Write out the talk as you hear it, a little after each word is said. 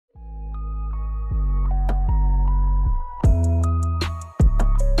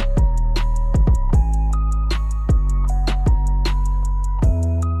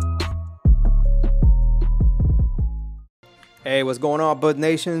Hey, what's going on, Bud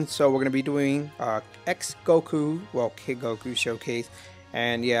Nation? So we're gonna be doing X Goku, well, Kid Goku showcase,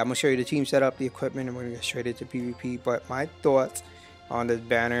 and yeah, I'm gonna show you the team setup, the equipment, and we're gonna get straight into PvP. But my thoughts on this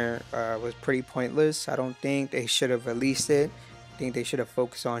banner was pretty pointless. I don't think they should have released it. I think they should have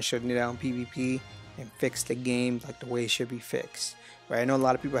focused on shutting it down PvP and fix the game like the way it should be fixed. Right? I know a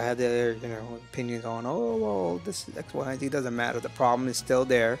lot of people have their opinions on, oh well, this is X, Y, and Z. Doesn't matter. The problem is still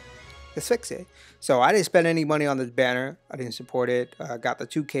there. Let's fix it. So I didn't spend any money on this banner. I didn't support it. Got the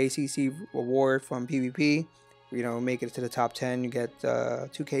 2K CC reward from PvP. Make it to the top 10. You get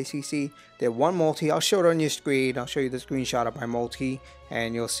 2K CC. Did one multi. I'll show it on your screen. I'll show you the screenshot of my multi,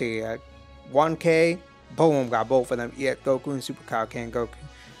 and you'll see at 1K, boom, got both of them. Yeah, Goku and Super Kaioken Goku.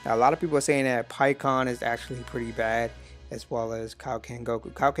 Now a lot of people are saying that PyCon is actually pretty bad, as well as Kaioken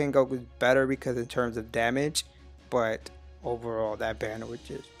Goku. Kaioken Goku is better because in terms of damage, but overall that banner was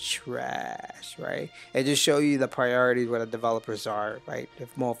just trash, right? It just show you the priorities where the developers are, right? They're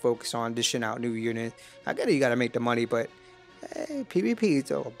more focused on dishing out new units. I get it, you gotta make the money, but hey, PvP is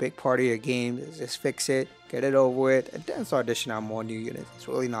a big part of your game. Just fix it, get it over with, and then start dishing out more new units. It's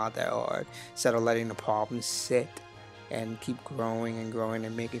really not that hard, instead of letting the problems sit and keep growing and growing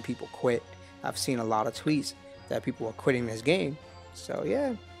and making people quit. I've seen a lot of tweets that people are quitting this game. So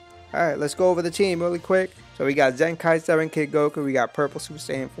yeah. Alright, let's go over the team really quick. So we got Zenkai 7 Kid Goku, we got Purple Super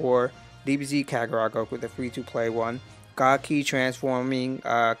Saiyan 4, DBZ Kagura Goku, the free to play one, GOKU transforming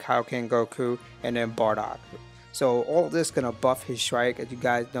Kaioken Goku, and then Bardock. So all of this is gonna buff his strike. As you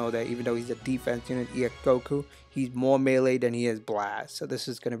guys know that even though he's a defense unit, EX Goku, he's more melee than he is blast. So this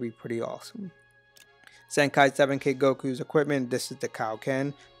is gonna be pretty awesome. Zenkai 7 Kid Goku's equipment, this is the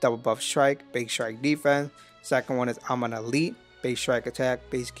Kaioken, double buff strike, base strike defense. Second one is I'm an elite, base strike attack,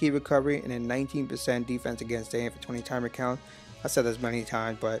 base key recovery, and then 19% defense against Saiyan for 20 timer count. I said this many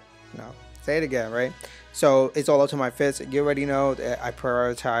times, but say it again, right? So it's all up to my fist. You already know that I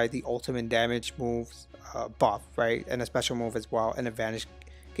prioritize the ultimate damage moves buff, right? And a special move as well, and advantage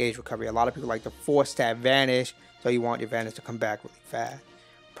gauge recovery. A lot of people like to force that vanish, so you want your vanish to come back really fast.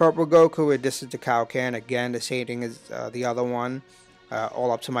 Purple Goku, this is the Kaioken. Again, the same thing as the other one.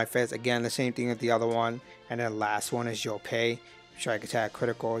 All up to my fist. Again, the same thing as the other one. And then last one is your pay, strike attack,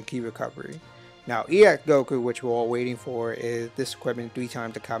 critical, and key recovery. Now EX Goku, which we're all waiting for, is this equipment 3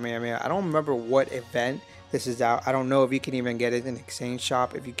 times the Kamehameha. I don't remember what event this is out. I don't know if you can even get it in the exchange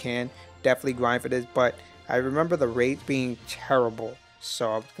shop. If you can, definitely grind for this. But I remember the rates being terrible,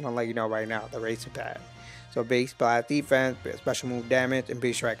 so I'm gonna let you know right now the rates are bad. So base blast defense, special move damage, and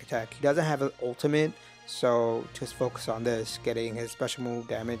base strike attack. He doesn't have an ultimate, so just focus on this, getting his special move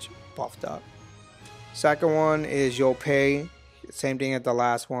damage buffed up. Second one is your pay. Same thing as the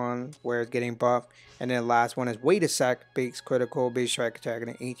last one, where it's getting buffed. And then the last one is wait a sec, base critical, base strike attack, and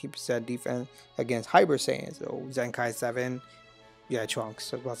an 18% defense against Hyper Saiyan. So Zenkai 7, yeah, Trunks.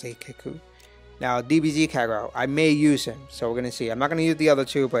 So I was about to say Kiku. Now DBZ Kagura, I may use him, so we're gonna see. I'm not gonna use the other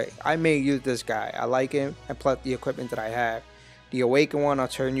two, but I may use this guy. I like him, and plus the equipment that I have. The Awaken one, I'll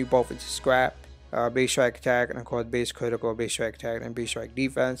turn you both into scrap. Base strike attack, and of course base critical, base strike attack, and base strike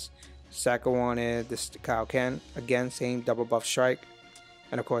defense. Second one is this Kaioken, again same double buff strike,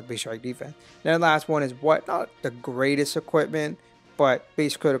 and of course base strike defense. Then the last one is what, not the greatest equipment, but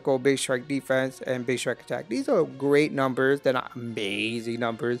base critical, base strike defense, and base strike attack. These are great numbers. They're not amazing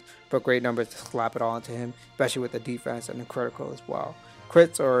numbers, but great numbers to slap it onto him, especially with the defense and the critical as well.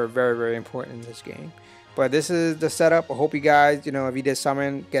 Crits are very, very important in this game. But this is the setup. I hope you guys, if you did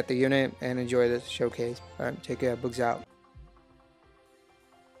summon, get the unit and enjoy this showcase. All right, take care. Boogs out.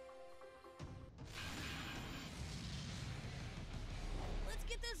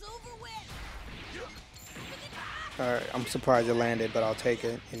 Alright, I'm surprised it landed, but I'll take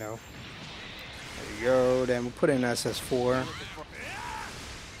it, There you go. Then we'll put in SS4.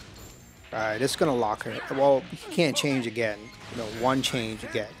 Alright, this is going to lock her. Well, you can't change again. One change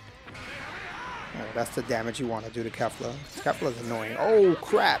again. Alright, that's the damage you want to do to Kefla. Kefla's annoying. Oh,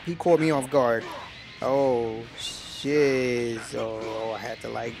 crap. He caught me off guard. Oh, shit. Oh, I had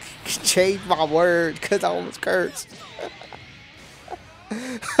to, change my word because I almost cursed.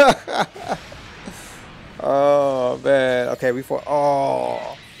 Oh man, okay,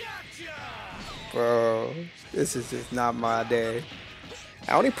 oh bro, this is just not my day.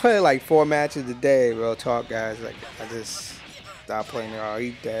 I only play like 4 matches a day, real talk guys. I just stopped playing there. Oh,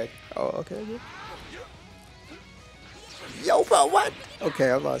 he's dead. Oh, okay. Yo bro, what? Okay,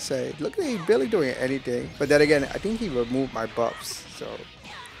 I was about to say, look at him barely doing anything. But then again, I think he removed my buffs, so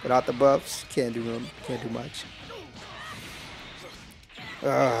without the buffs, can't do much.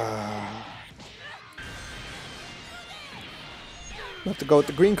 We have to go with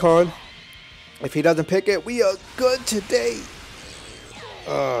the green card. If he doesn't pick it, we are good today.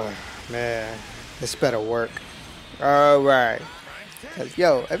 Oh man, this better work. All right. Cause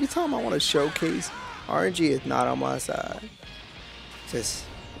yo, every time I want to showcase, RNG is not on my side. Just,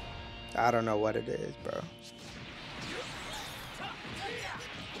 I don't know what it is, bro.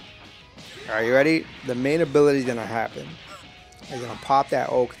 Are you ready? The main ability is gonna happen. He's gonna pop that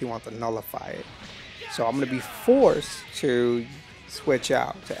ult because he wants to nullify it. So I'm gonna be forced to switch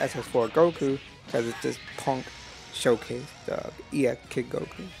out to SS4 Goku because it's this punk showcase, the EX Kid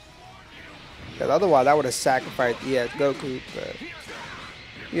Goku. Because otherwise I would have sacrificed EX Goku, but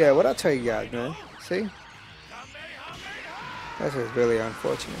yeah, what I tell you guys, man. See? This is really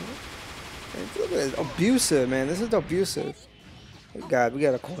unfortunate. Look at this, abusive, man. This is abusive. God, we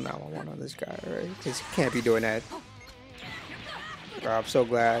gotta call 911 on this guy, right? Because he can't be doing that. I'm so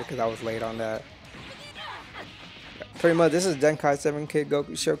glad because I was late on that. Pretty much, this is Denkai 7 Kid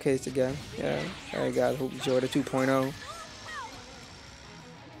Goku showcased again. Yeah, alright guys, hope you enjoyed the 2.0.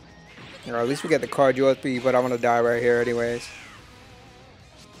 Or at least we get the card USB, but I'm gonna die right here anyways.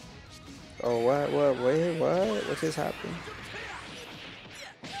 Oh, wait, what just happened?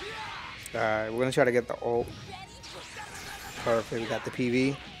 Alright, we're gonna try to get the ult. Perfect, we got the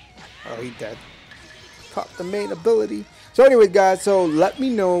PV. Oh, he dead. Pop the main ability. So anyways, guys, so let me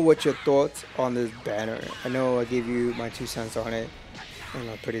know what your thoughts on this banner. I know I gave you my 2 cents on it, and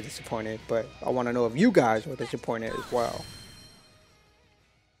I'm pretty disappointed, but I want to know if you guys were disappointed as well.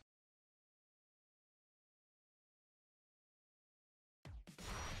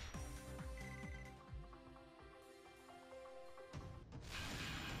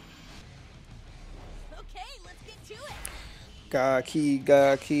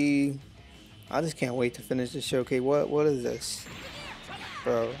 Gaki. I just can't wait to finish the showcase. What is this?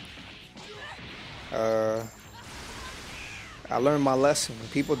 Bro. I learned my lesson. When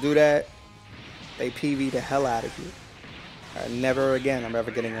people do that, they PV the hell out of you. Never again I'm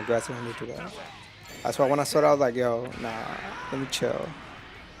ever getting aggressive when they do that. That's why when I saw that I was like, yo, nah, let me chill.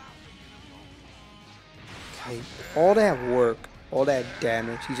 Okay. All that work, all that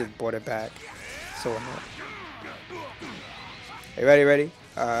damage, he just brought it back. So annoying. Hey, ready?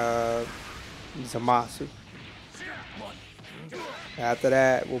 Zamasu. After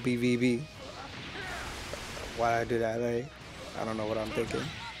that will be VB. Why did I do that, eh? I don't know what I'm thinking.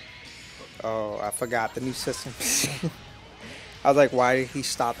 Oh, I forgot the new system. I was like, why did he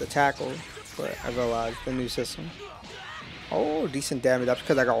stop the tackle? But I realized the new system. Oh, decent damage. That's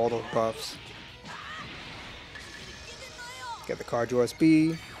because I got all those buffs. Get the card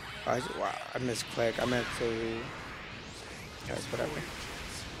USB. Wow, I misclicked. I meant to... Yes, whatever.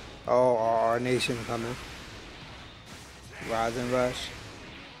 Oh, our nation coming. Rise and Rush.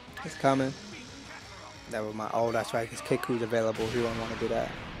 It's coming. That was my... Oh, that's right, because Kiku's available. He don't want to do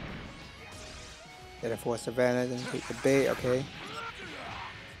that. Get a force advantage and take the bait. Okay.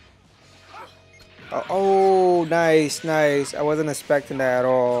 Oh, nice. I wasn't expecting that at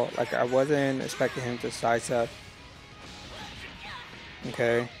all. Like, I wasn't expecting him to sidestep.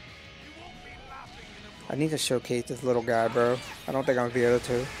 Okay. I need to showcase this little guy, bro. I don't think I'm gonna be able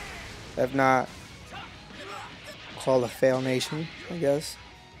to. If not, call a fail nation, I guess.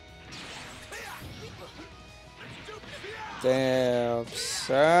 Damn,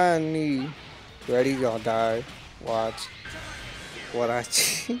 Sonny. Ready? Gonna die. Watch. What I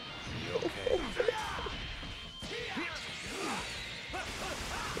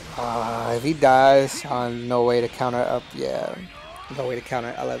if he dies, no way to counter up. Yeah, no way to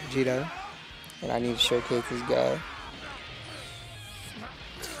counter LFG. And I need to showcase this guy.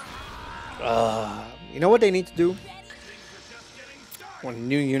 You know what they need to do? When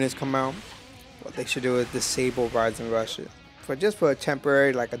new units come out, what they should do is disable Rise and Rush it. Just for a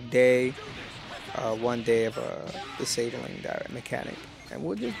temporary, like a day, 1 day of disabling that mechanic. And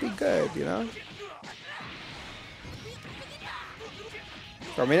we'll just be good, you know?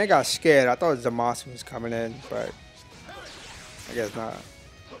 I mean, I got scared. I thought Zamasu was coming in, but I guess not.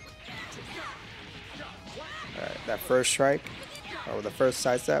 Alright, that first strike, or the first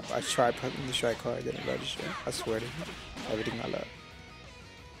sidestep, I tried putting the strike card, didn't register. I swear to you, everything I love.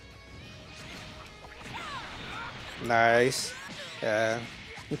 Nice. Yeah.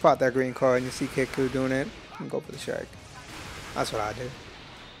 You pop that green card and you see Kiku doing it, and go for the strike. That's what I do.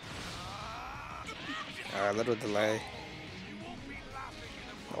 Alright, little delay.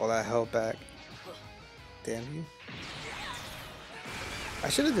 All that held back. Damn you. I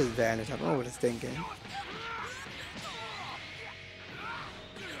should have just vanished. I don't know what it's thinking.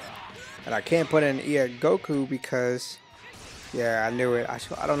 And I can't put in EX Goku because, yeah, I knew it. I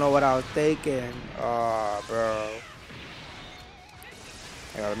don't know what I was thinking. Oh, bro.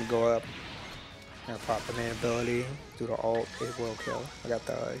 Hang on, let me go up. gonna pop the main ability, do the ult, it will kill. I got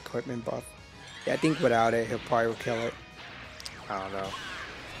the equipment buff. Yeah, I think without it, he'll probably kill it. I don't know.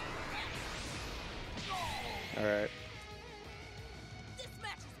 Alright.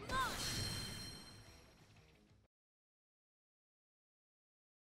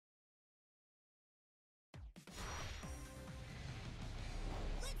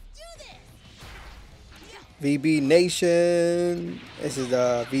 VB Nation. This is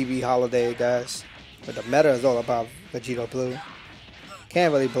the VB holiday, guys. But the meta is all about Vegito Blue.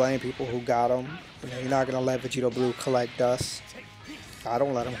 Can't really blame people who got them. You know, you're not gonna let Vegito Blue collect dust. I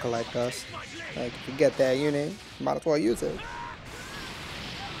don't let him collect dust. Like, if you get that unit, you might as well use it.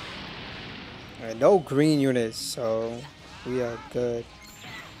 Alright, no green units, so we are good.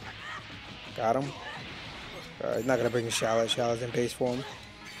 Got him. He's not gonna bring a Shallot. Shallot's in base form.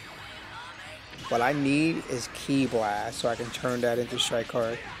 What I need is Ki Blast so I can turn that into strike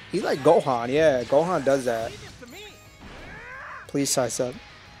card. He's like Gohan, yeah. Gohan does that. Please size up.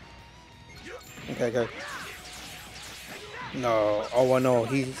 Okay, good. No, oh well, no,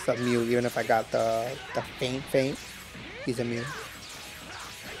 he's a mute. Even if I got the faint, he's a mute.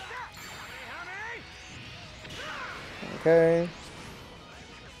 Okay.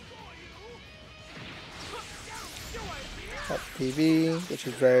 Got PV, which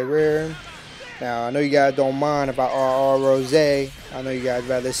is very rare. Now, I know you guys don't mind about RR Rose. I know you guys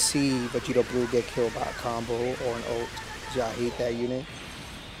rather see Vegito Blue get killed by a combo or an ult. Y'all hate that unit.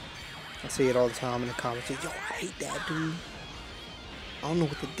 I see it all the time in the comments. Yo, I hate that dude. I don't know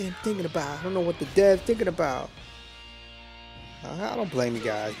what the dev's thinking about. I don't know what the dev's thinking about. I don't blame you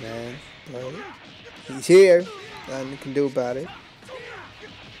guys, man. But he's here. Nothing you can do about it.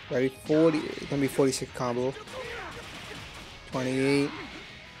 Ready? 40. It's gonna be 46 combo. 28.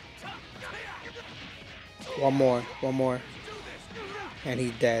 One more. And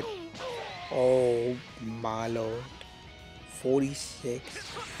he's dead. Oh my lord. 46.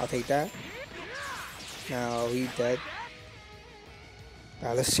 I'll take that. Now he's dead.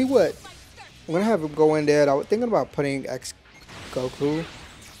 Now let's see what. I'm gonna have him go in there. I was thinking about putting GOKU.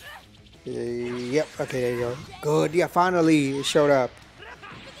 Yep, okay, there you go. Good, yeah, finally it showed up.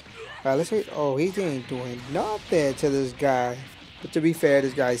 Alright, let's see. Oh, he ain't doing nothing to this guy. But to be fair,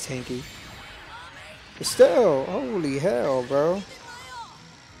 this guy's tanky. But still, holy hell, bro.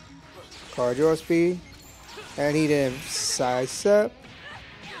 Card draw speed. And he didn't size up.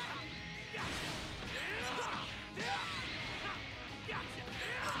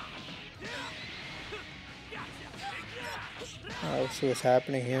 Alright, let's see what's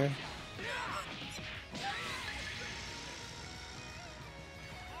happening here.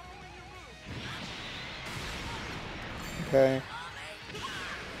 Okay.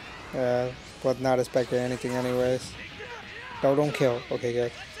 Was not expecting anything anyways. No, don't kill. Okay,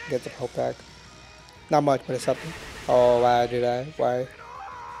 good. Get the health back. Not much, but it's something. Oh, why did I? Why?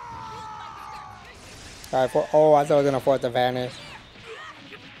 Alright, oh, I thought I was gonna force the vanish.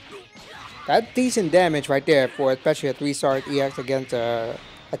 That's decent damage right there for especially a 3-star EX against a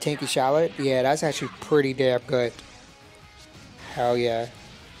tanky Shallot. Yeah, that's actually pretty damn good. Hell yeah.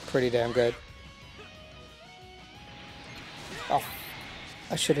 Pretty damn good. Oh,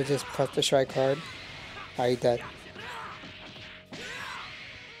 I should have just pressed the strike card. I eat that.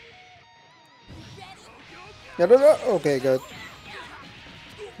 No. Okay, good.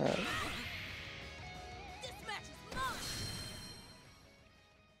 Alright.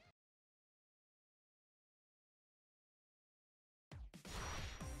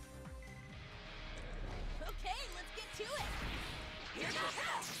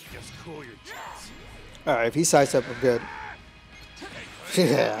 Alright, if he sides up, I'm good.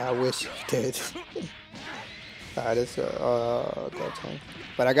 Yeah, I wish he did. Alright, it's go time.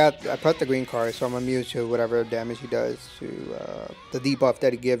 But I put the green card, so I'm immune to whatever damage he does to the debuff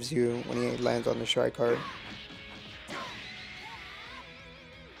that he gives you when he lands on the strike card.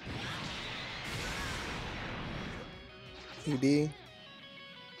 EB.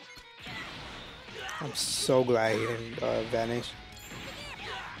 I'm so glad he didn't vanish.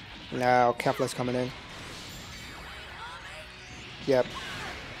 Now Kefla's coming in. Yep.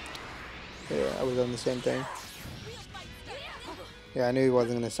 Yeah, I was on the same thing. Yeah, I knew he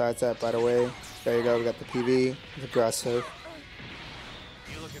wasn't going to sidestep, by the way. There you go, we got the PV. It's aggressive.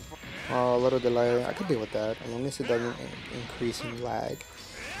 Oh, a little delay. I could deal with that, as long as it doesn't increase in lag.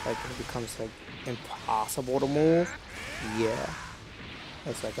 Like, it becomes, like, impossible to move. Yeah.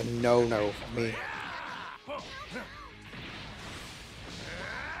 That's like a no-no for me.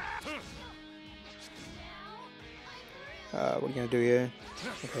 What are you gonna do here?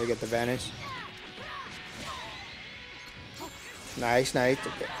 Okay, get the vanish. Nice, nice.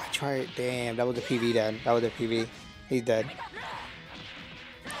 I tried. Damn, that was a PV then. That was a PV. He's dead.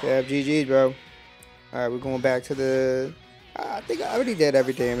 Yeah, GG's, bro. Alright, we're going back to the... I think I already did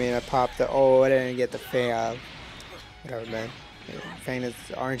everything. I mean, I popped the... Oh, I didn't get the fan. Whatever, man. Fan is...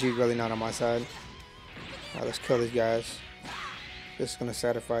 RNG is really not on my side. Alright, let's kill these guys. This is going to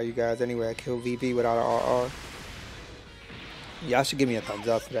satisfy you guys anyway. I killed VB without an RR. Y'all should give me a thumbs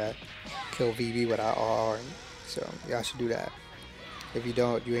up for that. Kill VB without RR. So, y'all should do that. If you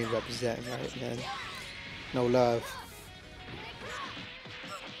don't, you ain't representing, right, man? No love.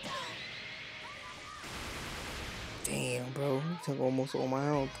 Damn, bro. He took almost all my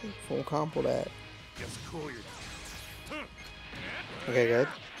health. Full combo that. Okay, good.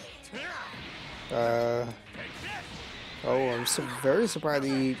 Oh, I'm very surprised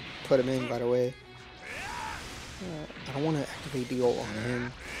he put him in, by the way. I don't want to activate the ult on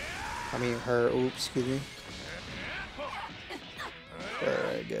him. I mean, her. Oops, excuse me.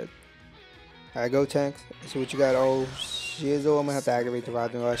 Alright, good. Alright, go tanks. See what you got. Oh, shizzle. I'm gonna have to activate the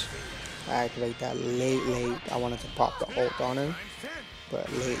Rising Rush. I activate that late. I wanted to pop the ult on him, but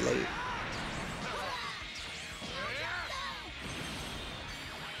late.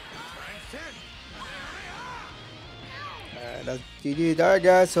 Alright, that's GG. Alright,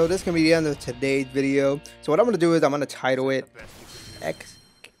 guys. So this is gonna be the end of today's video. So what I'm gonna do is I'm gonna title it X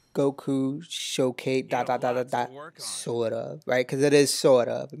GOKU showcase ... sort of, right? Because it is sort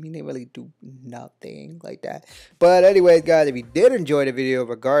of. I mean, they really do nothing like that. But anyways, guys, if you did enjoy the video,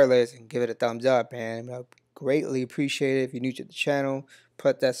 regardless, and give it a thumbs up, and I greatly appreciate it. If you're new to the channel,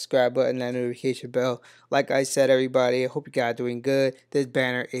 put that subscribe button, that notification bell. Like I said, everybody, I hope you guys are doing good. This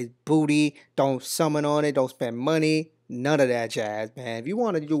banner is booty. Don't summon on it. Don't spend money. None of that jazz, man. If you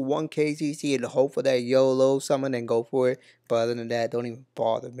want to do 1K CC and hope for that YOLO summon, then go for it. But other than that, don't even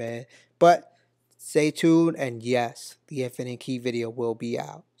bother, man. But stay tuned, and yes, the Infinite Key video will be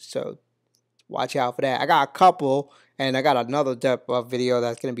out. So watch out for that. I got a couple, and I got another depth buff video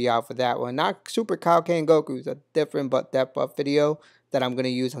that's going to be out for that one. Not Super Kaioken Goku. It's a different but depth buff video that I'm going to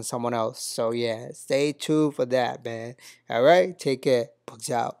use on someone else. So yeah, stay tuned for that, man. All right, take care. Bugs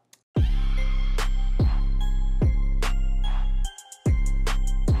out.